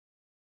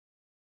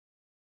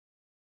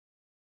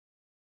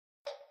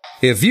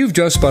If you've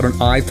just bought an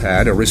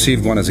iPad or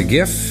received one as a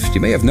gift,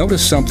 you may have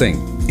noticed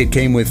something. It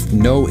came with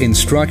no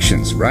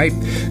instructions, right?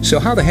 So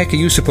how the heck are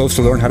you supposed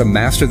to learn how to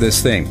master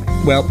this thing?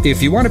 Well,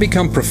 if you want to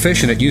become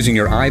proficient at using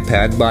your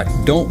iPad but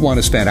don't want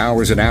to spend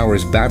hours and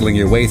hours battling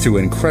your way through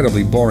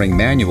incredibly boring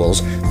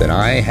manuals, then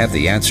I have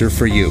the answer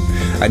for you.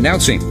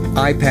 Announcing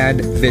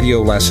iPad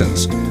Video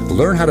Lessons.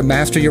 Learn how to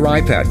master your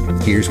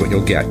iPad. Here's what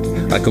you'll get.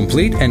 A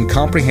complete and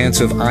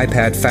comprehensive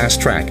iPad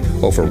Fast Track.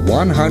 Over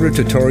 100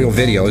 tutorial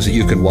videos that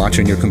you can watch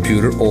on your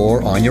computer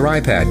or on your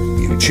iPad.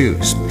 You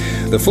choose.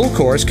 The full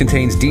course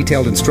contains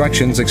detailed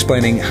instructions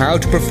explaining how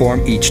to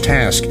perform each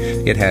task.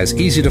 It has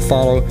easy to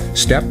follow,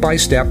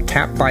 step-by-step,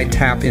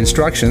 tap-by-tap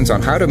instructions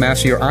on how to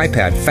master your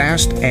iPad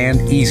fast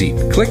and easy.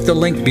 Click the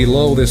link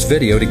below this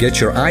video to get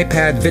your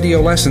iPad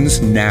video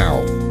lessons now.